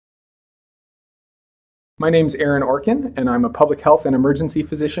My name's Aaron Orkin, and I'm a public health and emergency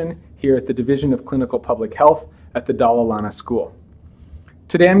physician here at the Division of Clinical Public Health at the Dalla Lana School.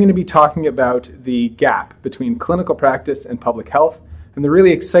 Today I'm going to be talking about the gap between clinical practice and public health and the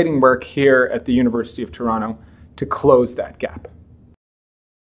really exciting work here at the University of Toronto to close that gap.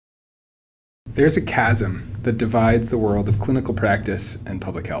 There's a chasm that divides the world of clinical practice and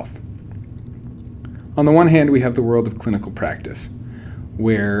public health. On the one hand, we have the world of clinical practice,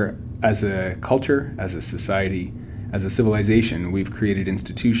 where as a culture, as a society, as a civilization, we've created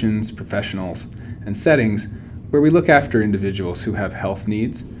institutions, professionals, and settings where we look after individuals who have health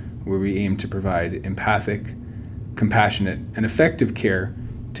needs, where we aim to provide empathic, compassionate, and effective care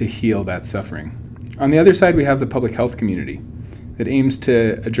to heal that suffering. On the other side, we have the public health community that aims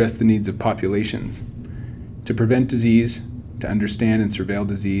to address the needs of populations, to prevent disease, to understand and surveil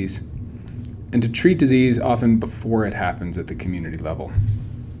disease, and to treat disease often before it happens at the community level.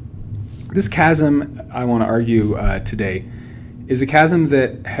 This chasm, I want to argue today, is a chasm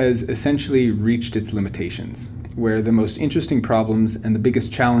that has essentially reached its limitations, where the most interesting problems and the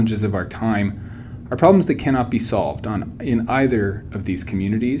biggest challenges of our time are problems that cannot be solved in either of these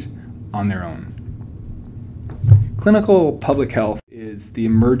communities on their own. Clinical public health is the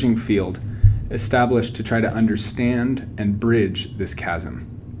emerging field established to try to understand and bridge this chasm.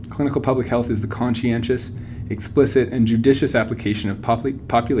 Clinical public health is the conscientious, explicit, and judicious application of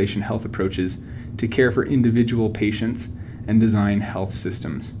population health approaches to care for individual patients and design health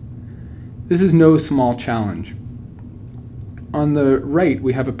systems. This is no small challenge. On the right,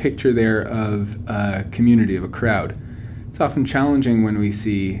 we have a picture there of a community, of a crowd. It's often challenging when we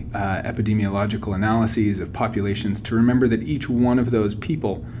see epidemiological analyses of populations to remember that each one of those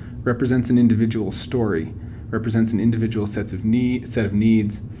people represents an individual story, represents an individual set of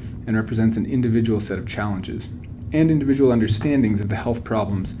needs, and represents an individual set of challenges and individual understandings of the health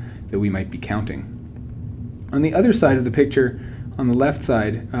problems that we might be counting. On the other side of the picture, on the left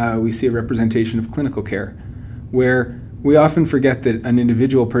side, we see a representation of clinical care, where we often forget that an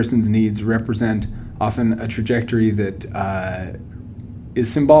individual person's needs represent often a trajectory that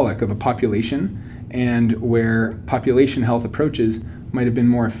is symbolic of a population, and where population health approaches might have been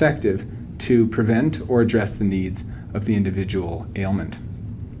more effective to prevent or address the needs of the individual ailment.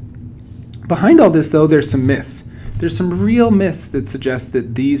 Behind all this, though, there's some myths. There's some real myths that suggest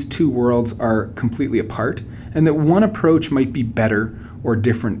that these two worlds are completely apart and that one approach might be better or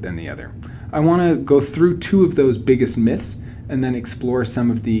different than the other. I want to go through two of those biggest myths and then explore some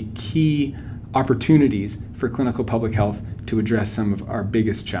of the key opportunities for clinical public health to address some of our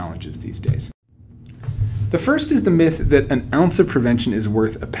biggest challenges these days. The first is the myth that an ounce of prevention is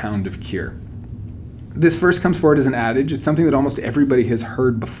worth a pound of cure. This first comes forward as an adage. It's something that almost everybody has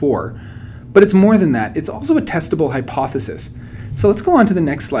heard before, but it's more than that. It's also a testable hypothesis. So let's go on to the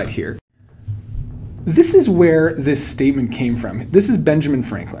next slide here. This is where this statement came from. This is Benjamin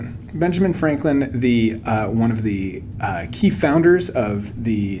Franklin. Benjamin Franklin, one of the key founders of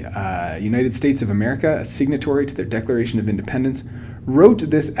the United States of America, a signatory to their Declaration of Independence, wrote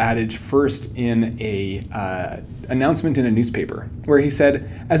this adage first in a announcement in a newspaper, where he said,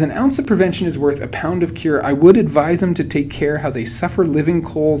 "As an ounce of prevention is worth a pound of cure, I would advise them to take care how they suffer living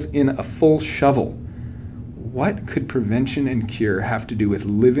coals in a full shovel." What could prevention and cure have to do with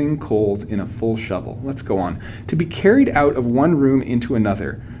living coals in a full shovel? Let's go on. "To be carried out of one room into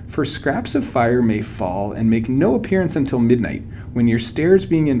another, for scraps of fire may fall and make no appearance until midnight, when your stairs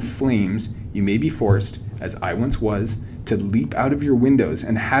being in flames, you may be forced, as I once was, to leap out of your windows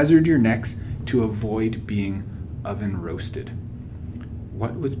and hazard your necks to avoid being oven roasted."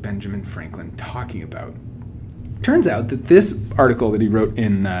 What was Benjamin Franklin talking about? Turns out that this article that he wrote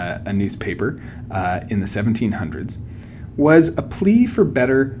in a newspaper in the 1700s was a plea for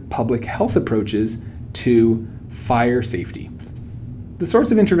better public health approaches to fire safety. The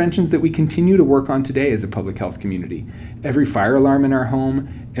sorts of interventions that we continue to work on today as a public health community. Every fire alarm in our home,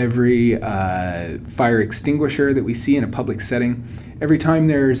 every fire extinguisher that we see in a public setting, every time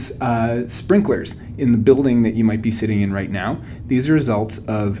there's sprinklers in the building that you might be sitting in right now, these are results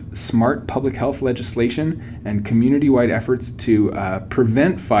of smart public health legislation and community-wide efforts to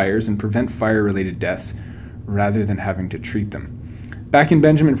prevent fires and prevent fire-related deaths rather than having to treat them. Back in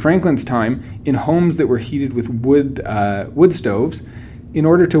Benjamin Franklin's time, in homes that were heated with wood stoves, in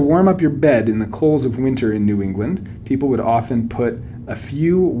order to warm up your bed in the coals of winter in New England, people would often put a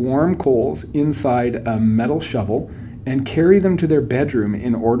few warm coals inside a metal shovel and carry them to their bedroom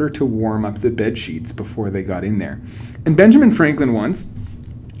in order to warm up the bed sheets before they got in there. And Benjamin Franklin once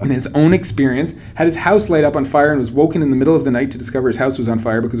in his own experience, had his house light up on fire and was woken in the middle of the night to discover his house was on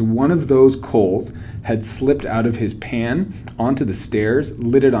fire because one of those coals had slipped out of his pan onto the stairs,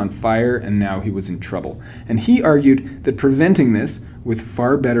 lit it on fire, and now he was in trouble. And he argued that preventing this with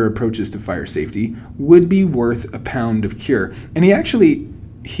far better approaches to fire safety would be worth a pound of cure. And he actually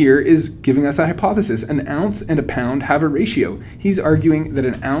here is giving us a hypothesis. An ounce and a pound have a ratio. He's arguing that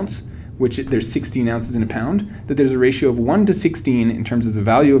an ounce, which there's 16 ounces in a pound, that there's a ratio of 1 to 16 in terms of the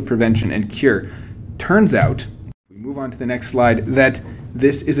value of prevention and cure. Turns out, we move on to the next slide, that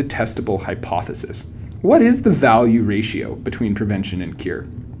this is a testable hypothesis. What is the value ratio between prevention and cure?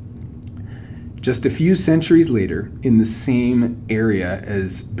 Just a few centuries later, in the same area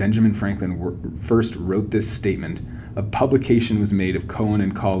as Benjamin Franklin first wrote this statement, a publication was made of Cohen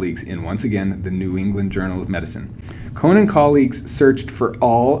and colleagues in, once again, the New England Journal of Medicine. Cohen and colleagues searched for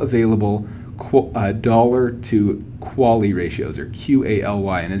all available dollar to QALY ratios, or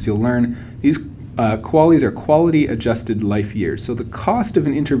QALY, and as you'll learn, these QALYs are quality adjusted life years. So the cost of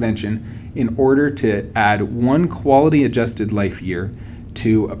an intervention in order to add one quality adjusted life year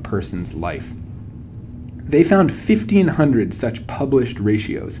to a person's life. They found 1,500 such published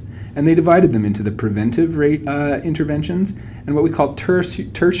ratios, and they divided them into the preventive interventions and what we call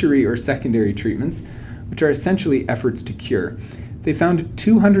tertiary or secondary treatments, which are essentially efforts to cure. They found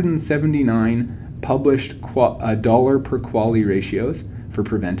 279 published dollar per QALY ratios for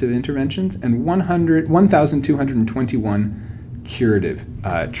preventive interventions and 1,221 curative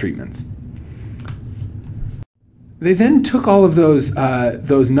treatments. They then took all of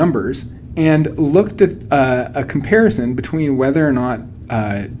those numbers and looked at a comparison between whether or not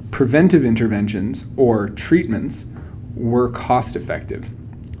preventive interventions or treatments were cost effective.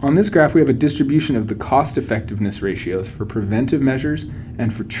 On this graph, we have a distribution of the cost effectiveness ratios for preventive measures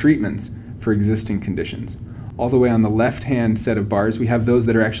and for treatments for existing conditions. All the way on the left-hand set of bars, we have those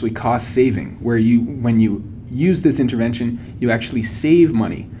that are actually cost saving, where when you use this intervention, you actually save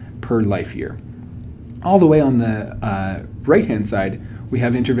money per life year. All the way on the right-hand side, we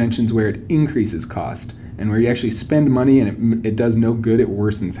have interventions where it increases cost and where you actually spend money and it does no good, it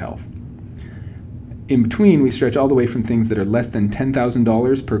worsens health. In between, we stretch all the way from things that are less than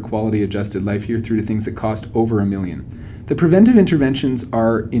 $10,000 per quality adjusted life year through to things that cost over $1 million. The preventive interventions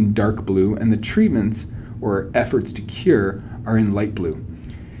are in dark blue and the treatments or efforts to cure are in light blue.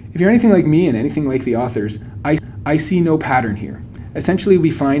 If you're anything like me and anything like the authors, I see no pattern here. Essentially,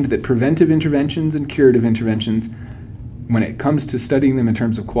 we find that preventive interventions and curative interventions, when it comes to studying them in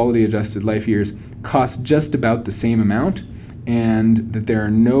terms of quality adjusted life years, cost just about the same amount, and that there are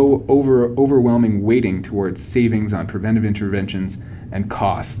no overwhelming weighting towards savings on preventive interventions and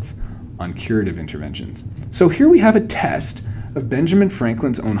costs on curative interventions. So here we have a test of Benjamin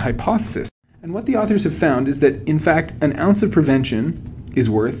Franklin's own hypothesis. And what the authors have found is that, in fact, an ounce of prevention is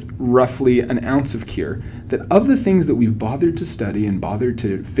worth roughly an ounce of cure. That of the things that we've bothered to study and bothered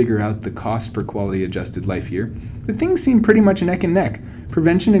to figure out the cost per quality adjusted life year, the things seem pretty much neck and neck.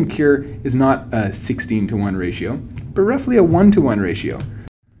 Prevention and cure is not a 16-to-1 ratio, but roughly a 1-to-1 ratio.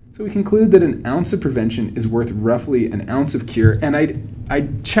 So we conclude that an ounce of prevention is worth roughly an ounce of cure, and I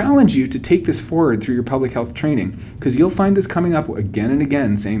challenge you to take this forward through your public health training, because you'll find this coming up again and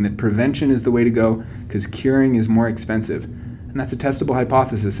again, saying that prevention is the way to go because curing is more expensive. And that's a testable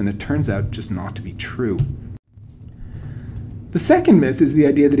hypothesis, and it turns out just not to be true. The second myth is the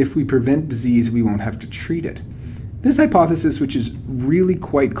idea that if we prevent disease, we won't have to treat it. This hypothesis, which is really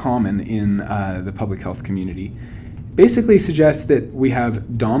quite common in the public health community, basically suggests that we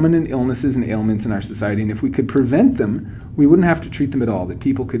have dominant illnesses and ailments in our society, and if we could prevent them, we wouldn't have to treat them at all, that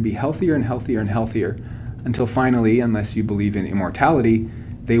people could be healthier and healthier and healthier until finally, unless you believe in immortality,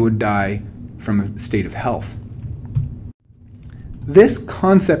 they would die from a state of health. This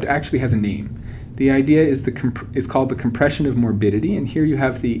concept actually has a name. The idea is called the compression of morbidity, and here you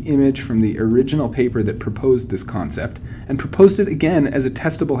have the image from the original paper that proposed this concept and proposed it again as a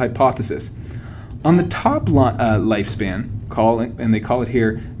testable hypothesis. On the top lifespan, and they call it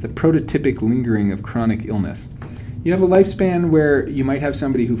here the prototypic lingering of chronic illness. You have a lifespan where you might have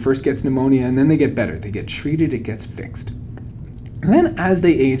somebody who first gets pneumonia and then they get better. They get treated, it gets fixed. And then as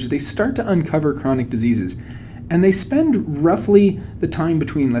they age, they start to uncover chronic diseases. And they spend roughly the time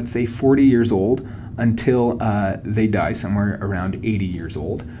between, let's say, 40 years old until they die, somewhere around 80 years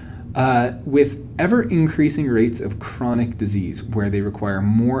old, with ever-increasing rates of chronic disease where they require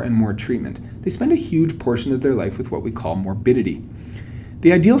more and more treatment. They spend a huge portion of their life with what we call morbidity.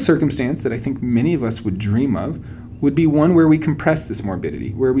 The ideal circumstance that I think many of us would dream of would be one where we compress this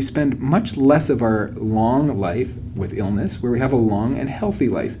morbidity, where we spend much less of our long life with illness, where we have a long and healthy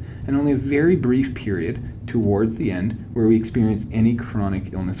life, and only a very brief period towards the end where we experience any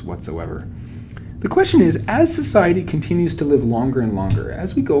chronic illness whatsoever. The question is, as society continues to live longer and longer,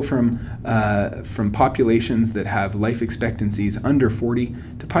 as we go from populations that have life expectancies under 40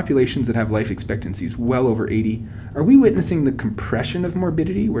 to populations that have life expectancies well over 80, are we witnessing the compression of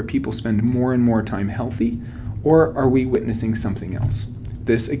morbidity where people spend more and more time healthy, or are we witnessing something else?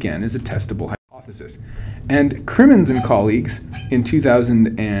 This, again, is a testable hypothesis. And Crimmins and colleagues in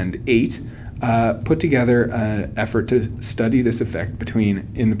 2008 put together an effort to study this effect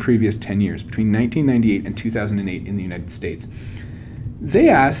in the previous 10 years, between 1998 and 2008 in the United States. They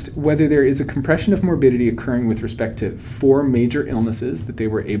asked whether there is a compression of morbidity occurring with respect to 4 major illnesses that they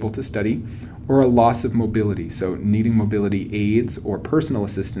were able to study, or a loss of mobility, so needing mobility aids or personal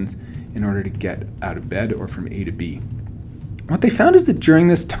assistance in order to get out of bed or from A to B. What they found is that during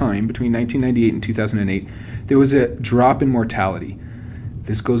this time, between 1998 and 2008, there was a drop in mortality.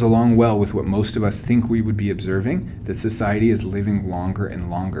 This goes along well with what most of us think we would be observing, that society is living longer and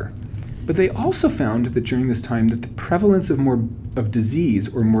longer. But they also found that during this time that the prevalence of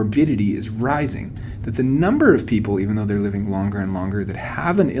disease or morbidity is rising, that the number of people, even though they're living longer and longer, that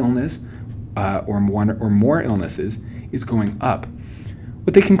have an illness or one or more illnesses is going up.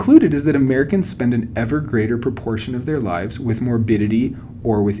 What they concluded is that Americans spend an ever greater proportion of their lives with morbidity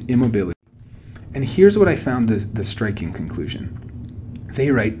or with immobility. And here's what I found the striking conclusion. They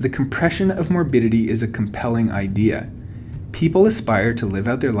write, the compression of morbidity is a compelling idea. People aspire to live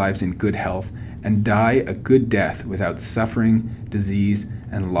out their lives in good health and die a good death without suffering, disease,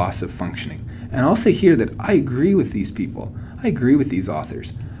 and loss of functioning. And I'll say here that I agree with these people. I agree with these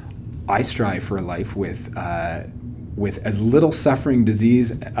authors. I strive for a life with as little suffering,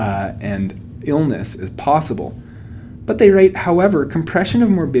 disease, and illness as possible. But they write, however, compression of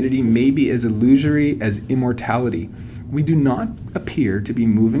morbidity may be as illusory as immortality. We do not appear to be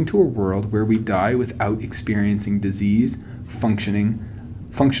moving to a world where we die without experiencing disease,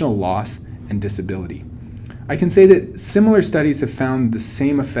 functional loss, and disability. I can say that similar studies have found the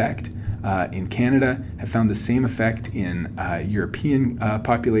same effect in Canada, have found the same effect in European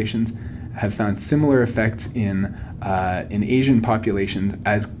populations, have found similar effects in Asian populations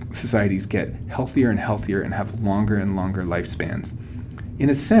as societies get healthier and healthier and have longer and longer lifespans. In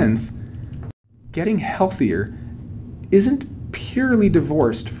a sense, getting healthier isn't purely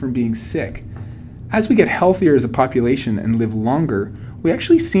divorced from being sick. As we get healthier as a population and live longer, we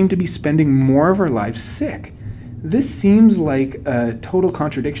actually seem to be spending more of our lives sick. This seems like a total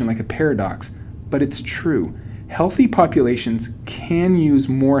contradiction, like a paradox, but it's true. Healthy populations can use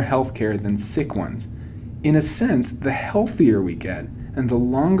more healthcare than sick ones. In a sense, the healthier we get and the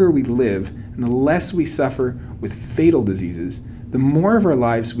longer we live and the less we suffer with fatal diseases, the more of our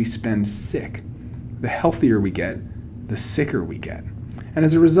lives we spend sick. The healthier we get, the sicker we get. And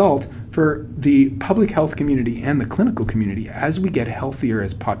as a result, for the public health community and the clinical community, as we get healthier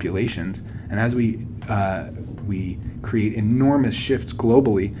as populations and as we create enormous shifts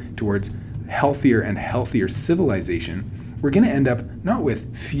globally towards healthier and healthier civilization, we're going to end up not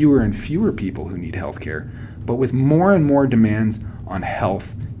with fewer and fewer people who need healthcare, but with more and more demands on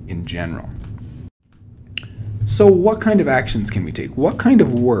health in general. So what kind of actions can we take? What kind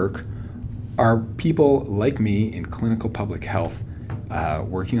of work are people like me in clinical public health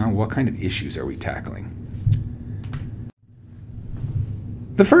working on? What kind of issues are we tackling?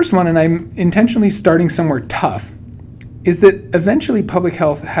 The first one, and I'm intentionally starting somewhere tough, is that eventually public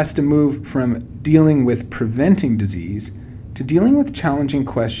health has to move from dealing with preventing disease to dealing with challenging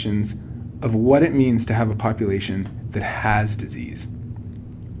questions of what it means to have a population that has disease.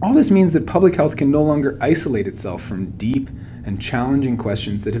 All this means that public health can no longer isolate itself from deep and challenging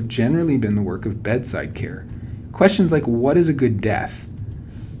questions that have generally been the work of bedside care. Questions like, what is a good death?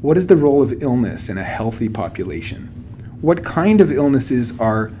 What is the role of illness in a healthy population? What kind of illnesses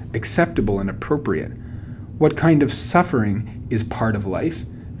are acceptable and appropriate? What kind of suffering is part of life?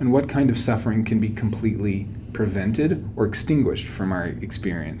 And what kind of suffering can be completely prevented or extinguished from our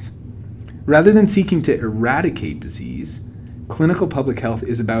experience? Rather than seeking to eradicate disease, clinical public health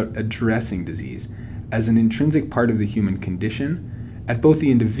is about addressing disease as an intrinsic part of the human condition. At both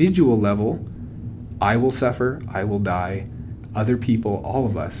the individual level, I will suffer, I will die, other people, all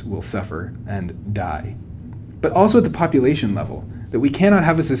of us will suffer and die. But also at the population level, that we cannot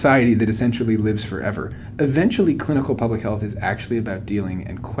have a society that essentially lives forever. Eventually, clinical public health is actually about dealing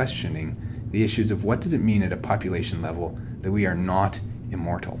and questioning the issues of what does it mean at a population level that we are not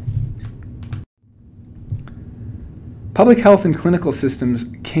immortal. Public health and clinical systems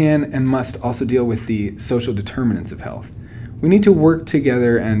can and must also deal with the social determinants of health. We need to work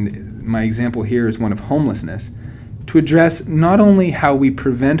together, and my example here is one of homelessness, to address not only how we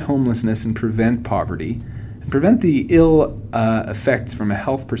prevent homelessness and prevent poverty, and prevent the ill effects from a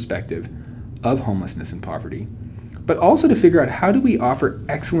health perspective of homelessness and poverty, but also to figure out how do we offer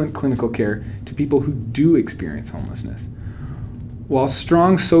excellent clinical care to people who do experience homelessness. While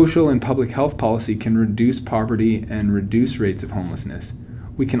strong social and public health policy can reduce poverty and reduce rates of homelessness,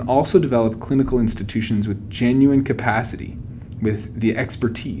 we can also develop clinical institutions with genuine capacity, with the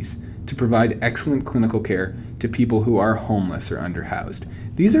expertise to provide excellent clinical care to people who are homeless or underhoused.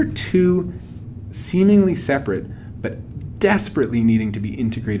 These are two seemingly separate but desperately needing to be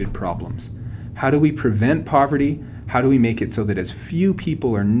integrated problems. How do we prevent poverty? How do we make it so that as few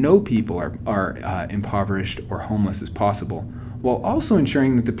people or no people are impoverished or homeless as possible, while also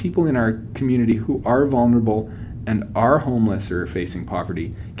ensuring that the people in our community who are vulnerable and are homeless or facing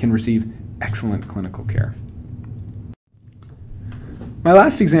poverty can receive excellent clinical care? My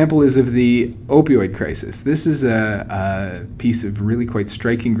last example is of the opioid crisis. This is a piece of really quite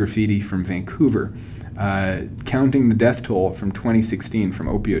striking graffiti from Vancouver, counting the death toll from 2016 from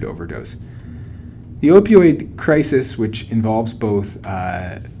opioid overdose. The opioid crisis, which involves both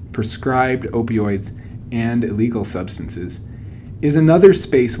prescribed opioids and illegal substances, is another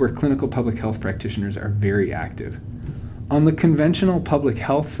space where clinical public health practitioners are very active. On the conventional public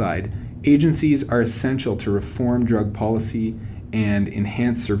health side, agencies are essential to reform drug policy and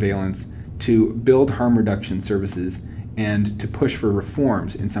enhance surveillance, to build harm reduction services, and to push for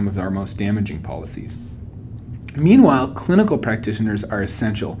reforms in some of our most damaging policies. Meanwhile, clinical practitioners are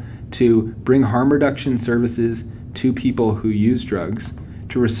essential to bring harm reduction services to people who use drugs,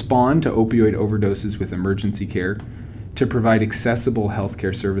 to respond to opioid overdoses with emergency care, to provide accessible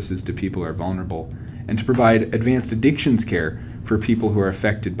healthcare services to people who are vulnerable, and to provide advanced addictions care for people who are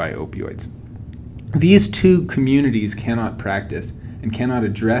affected by opioids. These two communities cannot practice and cannot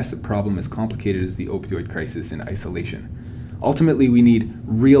address a problem as complicated as the opioid crisis in isolation. Ultimately, we need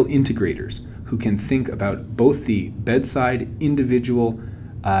real integrators who can think about both the bedside, individual,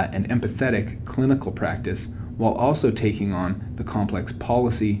 and empathetic clinical practice, while also taking on the complex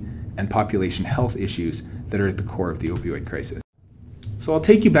policy and population health issues that are at the core of the opioid crisis. So I'll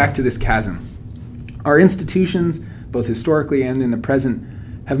take you back to this chasm. Our institutions, both historically and in the present,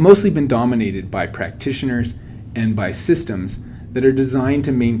 have mostly been dominated by practitioners and by systems that are designed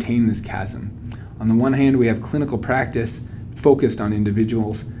to maintain this chasm. On the one hand, we have clinical practice focused on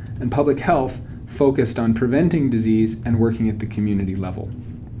individuals, and public health focused on preventing disease and working at the community level.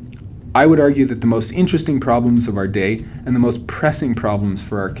 I would argue that the most interesting problems of our day and the most pressing problems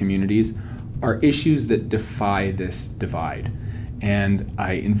for our communities are issues that defy this divide. And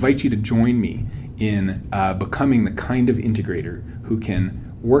I invite you to join me in becoming the kind of integrator who can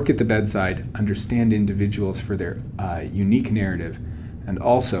work at the bedside, understand individuals for their unique narrative, and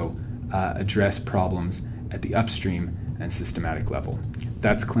also address problems at the upstream and systematic level.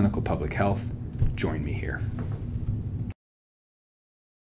 That's clinical public health. Join me here.